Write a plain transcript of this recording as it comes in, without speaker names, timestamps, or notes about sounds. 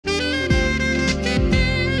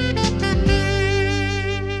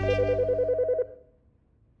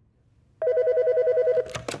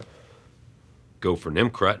go for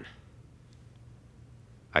Nimkrut.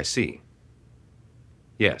 I see.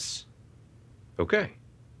 Yes. Okay.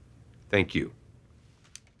 Thank you.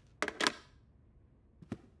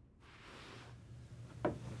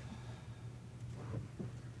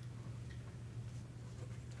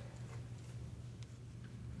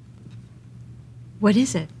 What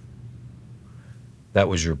is it? That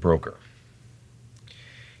was your broker.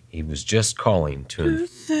 He was just calling to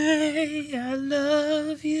say I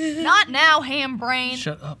love you. Not now, ham brain.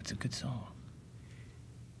 Shut up, it's a good song.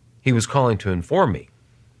 He was calling to inform me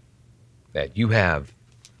that you have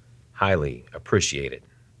highly appreciated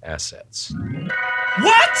assets.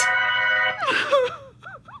 What?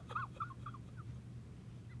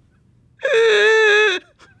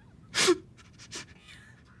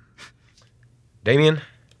 Damien,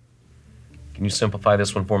 can you simplify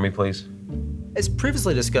this one for me, please? As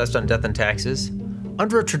previously discussed on Death and Taxes,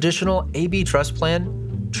 under a traditional AB trust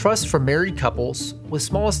plan, trusts for married couples with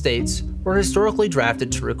small estates were historically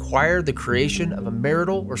drafted to require the creation of a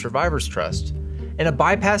marital or survivor's trust and a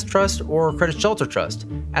bypass trust or credit shelter trust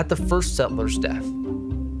at the first settler's death.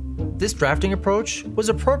 This drafting approach was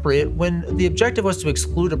appropriate when the objective was to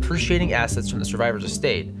exclude appreciating assets from the survivor's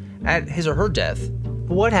estate at his or her death.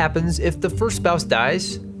 But what happens if the first spouse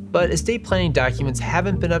dies, but estate planning documents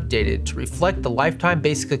haven't been updated to reflect the lifetime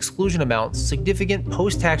basic exclusion amount's significant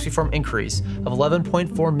post-tax reform increase of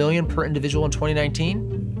 $11.4 million per individual in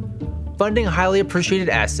 2019? Funding highly appreciated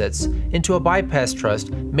assets into a bypass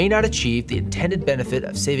trust may not achieve the intended benefit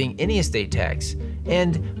of saving any estate tax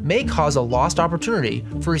and may cause a lost opportunity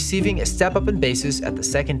for receiving a step up in basis at the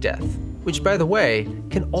second death, which, by the way,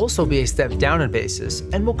 can also be a step down in basis,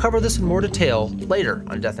 and we'll cover this in more detail later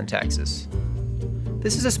on Death and Taxes.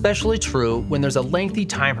 This is especially true when there's a lengthy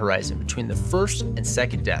time horizon between the first and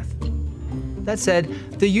second death. That said,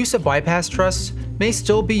 the use of bypass trusts may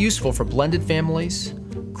still be useful for blended families,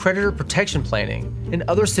 creditor protection planning, and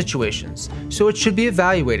other situations, so it should be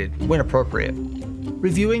evaluated when appropriate.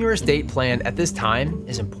 Reviewing your estate plan at this time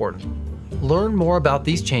is important. Learn more about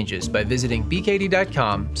these changes by visiting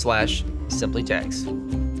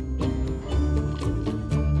bkd.com/simplytax.